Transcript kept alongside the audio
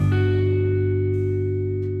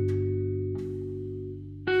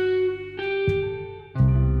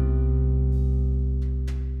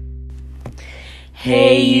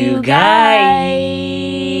Hey, you guys!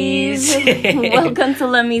 Welcome to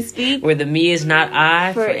Let Me Speak. Where the me is not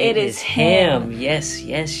I, for it is him. Yes,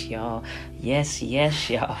 y'all. Yes,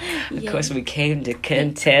 y'all. Of course, we came to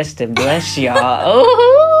contest and bless y'all.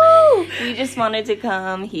 Ooh! We just wanted to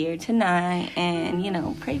come here tonight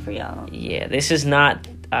and, pray for y'all. Yeah, this is not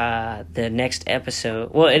the next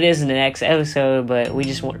episode. Well, it is the next episode, but we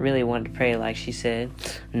just really wanted to pray, like she said.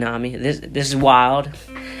 Nami, this is wild.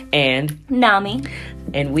 And Nami.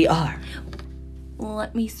 And we are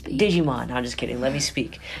Let Me Speak. Digimon. No, I'm just kidding. Let me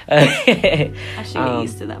speak. I should get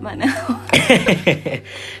used to that by now.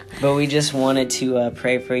 But we just wanted to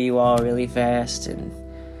pray for you all really fast and,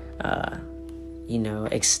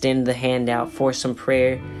 extend the hand out for some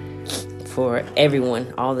prayer for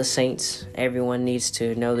everyone, all the saints. Everyone needs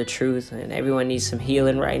to know the truth, and everyone needs some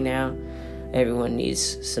healing right now. Everyone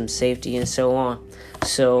needs some safety and so on.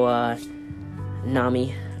 So,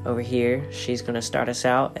 Nami over here, she's gonna start us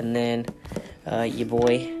out, and then your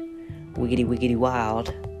boy Wiggity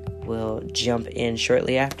Wild will jump in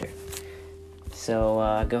shortly after.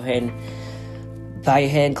 So go ahead and bow your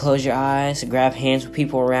head and close your eyes, grab hands with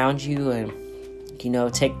people around you, and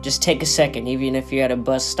take a second. Even if you're at a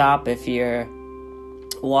bus stop, if you're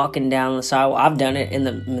walking down the sidewalk, I've done it in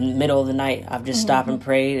the middle of the night. I've just stopped and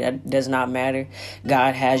prayed. It does not matter.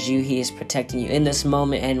 God has you. He is protecting you in this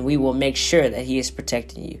moment, and we will make sure that He is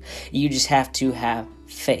protecting you. You just have to have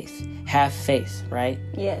faith. Have faith, right?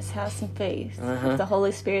 Yes, have some faith. If the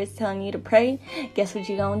Holy Spirit's telling you to pray, guess what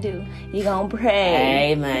you're gonna do? You're gonna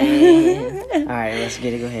pray. Amen. All right, let's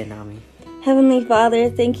get it. Go ahead, Nami. Heavenly Father,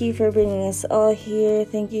 thank you for bringing us all here.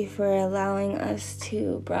 Thank you for allowing us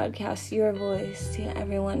to broadcast your voice to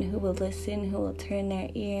everyone who will listen, who will turn their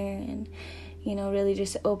ear and, really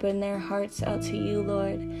just open their hearts out to you,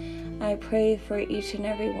 Lord. I pray for each and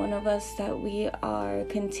every one of us that we are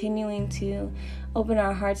continuing to open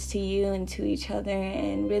our hearts to you and to each other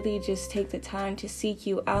and really just take the time to seek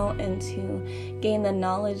you out and to gain the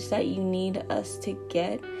knowledge that you need us to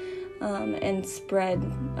get. And spread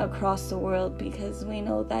across the world, because we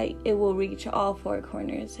know that it will reach all four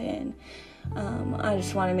corners. And I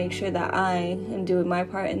just want to make sure that I am doing my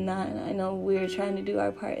part in that. And I know we're trying to do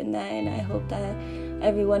our part in that, and I hope that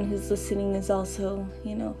everyone who's listening is also,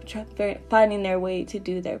 finding their way to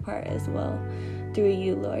do their part as well through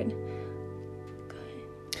you, Lord. Go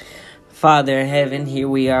ahead. Father in heaven, here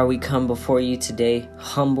we are. We come before you today,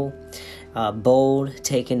 humble, bold,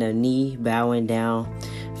 taking a knee, bowing down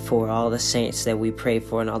for all the saints that we pray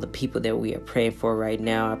for and all the people that we are praying for right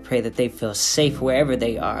now. I pray that they feel safe wherever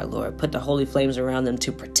they are, Lord. Put the holy flames around them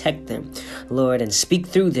to protect them, Lord, and speak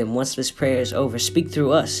through them once this prayer is over. Speak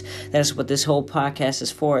through us. That's what this whole podcast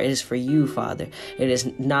is for. It is for you, Father. It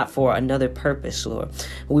is not for another purpose, Lord.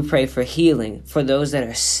 We pray for healing for those that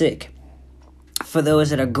are sick, for those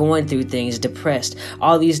that are going through things, depressed,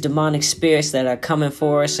 all these demonic spirits that are coming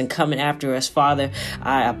for us and coming after us, Father.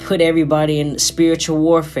 I put everybody in spiritual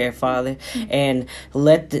warfare, Father, and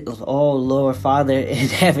let Lord, Father in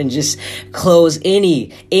heaven, just close any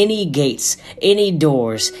gates, any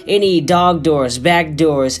doors, any dog doors, back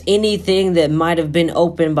doors, anything that might have been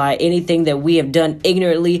opened by anything that we have done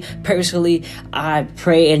ignorantly, personally. I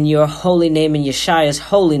pray in your holy name, in Yeshua's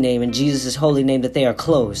holy name, in Jesus' holy name, that they are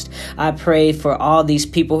closed. I pray for all these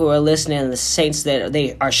people who are listening and the saints that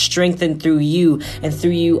they are strengthened through you and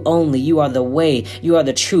through you only. You are the way. You are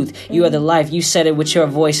the truth. You are the life. You said it with your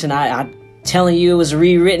voice, and I telling you, it was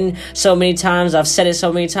rewritten so many times. I've said it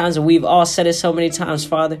so many times, and we've all said it so many times,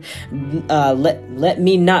 Father. Let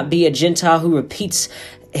me not be a Gentile who repeats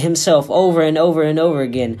himself over and over and over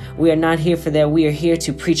again. We are not here for that. We are here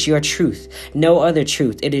to preach your truth. No other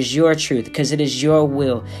truth. It is your truth, because it is your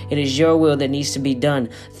will. It is your will that needs to be done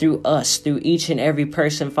through us, through each and every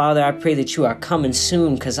person. Father, I pray that you are coming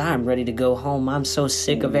soon, because I'm ready to go home. I'm so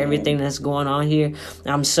sick of everything that's going on here.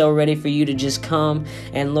 I'm so ready for you to just come.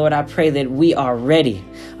 And Lord, I pray that we are ready.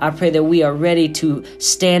 I pray that we are ready to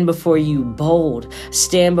stand before you bold,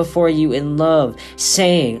 stand before you in love,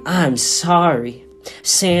 saying, I'm sorry.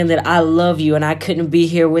 Saying that I love you and I couldn't be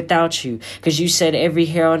here without you, because you said every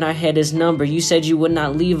hair on our head is numbered. You said you would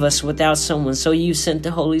not leave us without someone, so you sent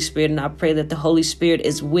the Holy Spirit, and I pray that the Holy Spirit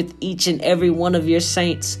is with each and every one of your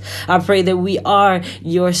saints. I pray that we are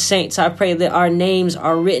your saints. I pray that our names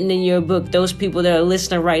are written in your book. Those people that are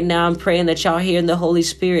listening right now, I'm praying that y'all hear the Holy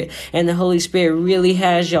Spirit, and the Holy Spirit really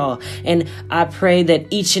has y'all. And I pray that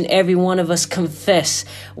each and every one of us confess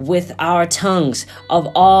with our tongues of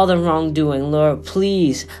all the wrongdoing. Lord,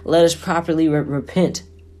 please let us properly repent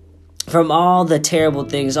from all the terrible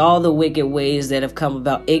things, all the wicked ways that have come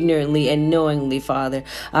about ignorantly and knowingly, Father.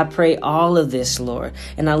 I pray all of this, Lord,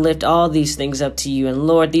 and I lift all these things up to you. And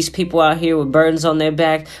Lord, these people out here with burdens on their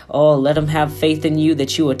back, oh, let them have faith in you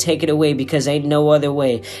that you will take it away, because ain't no other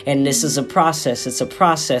way. And this is a process. It's a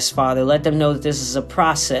process, Father. Let them know that this is a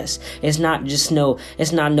process. It's not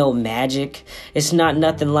no magic. It's not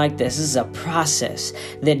nothing like this. This is a process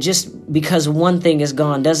that just because one thing is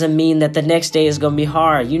gone doesn't mean that the next day is going to be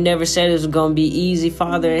hard. You never said it was going to be easy,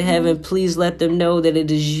 Father in heaven. Please let them know that it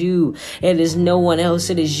is you. It is no one else.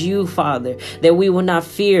 It is you, Father, that we will not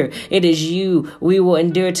fear. It is you. We will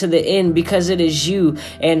endure to the end because it is you.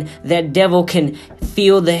 And that devil can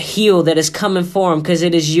feel the heel that is coming for him, because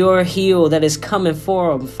it is your heel that is coming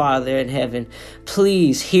for him, Father in heaven.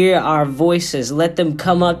 Please hear our voices. Let them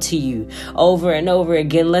come up to you over and over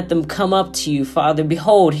again. Let them come up to you, Father.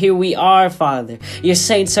 Behold, here we are, Father. Your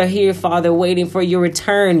saints are here, Father, waiting for your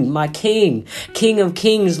return, my King, King of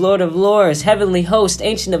kings, Lord of lords, heavenly host,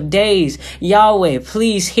 ancient of days, Yahweh.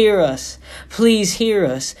 Please hear us. Please hear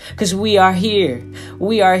us, because we are here.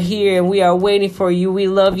 We are here and we are waiting for you. We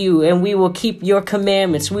love you and we will keep your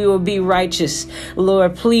commandments. We will be righteous.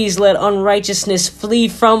 Lord, please let unrighteousness flee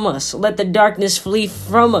from us. Let the darkness flee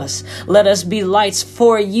from us. Let us be lights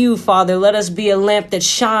for you, Father. Let us be a lamp that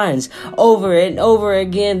shines over and over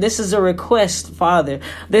again. This is a request, Father.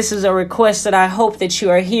 This is a request that I hope that you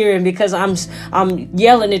are hearing, because I'm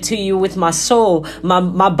yelling it to you with my soul,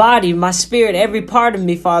 my body, my spirit, every part of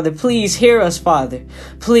me, Father. Please hear us, Father.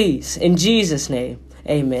 Please, in Jesus' name,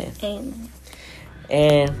 amen. Amen.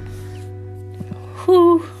 And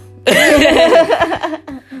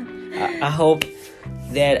I hope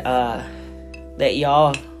that that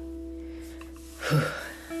y'all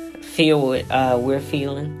feel what we're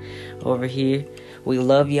feeling over here. We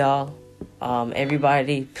love y'all.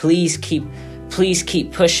 Everybody, please keep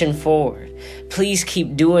pushing forward. Please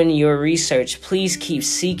keep doing your research. Please keep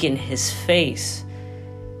seeking his face.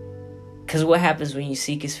 Because what happens when you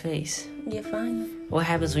seek his face? You find him. What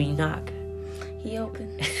happens when you knock? He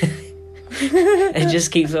opened. It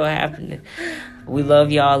just keeps on happening. We love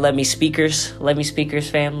y'all. Let Me Speakers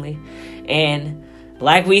family. And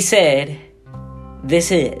like we said,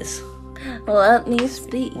 this is Let Me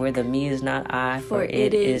Speak, where the me is not I, for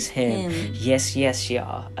it is him. Yes,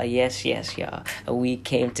 y'all. Yes, y'all. We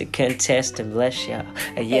came to contest and bless y'all.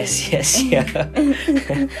 Yes, y'all.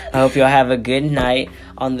 I hope y'all have a good night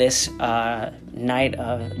on this night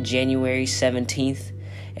of January 17th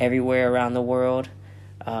everywhere around the world.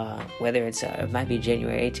 Whether it might be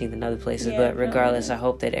January 18th in other places, but regardless, I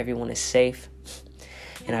hope that everyone is safe.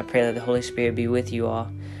 And I pray that the Holy Spirit be with you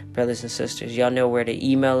all, brothers and sisters. Y'all know where to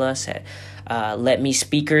email us at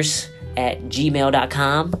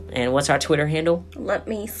letmespeakers@gmail.com. And what's our Twitter handle? Let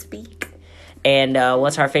Me Speak. And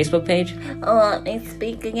what's our Facebook page? Let me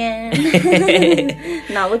speak again.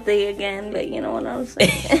 Not with the again, but you know what I'm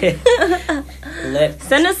saying.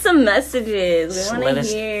 Send us some messages. We want to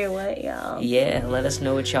hear what y'all. Yeah, let us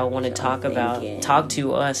know what y'all want to talk about. Talk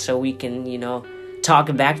to us so we can,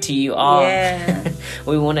 talk back to you all. Yeah.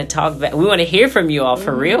 We want to talk back. We want to hear from you all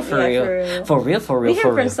for real. For real. We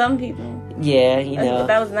hear from some people. Yeah,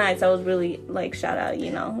 That was nice. That was really shout out.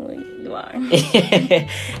 You know who you are.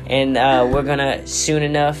 And we're gonna soon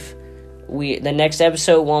enough. The next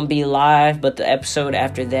episode won't be live, but the episode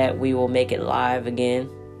after that we will make it live again,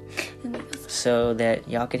 so that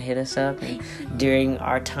y'all can hit us up. And during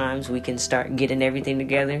our times, we can start getting everything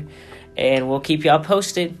together. And we'll keep y'all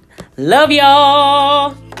posted. Love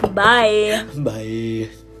y'all. Bye. Bye.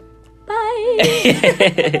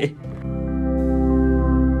 Bye.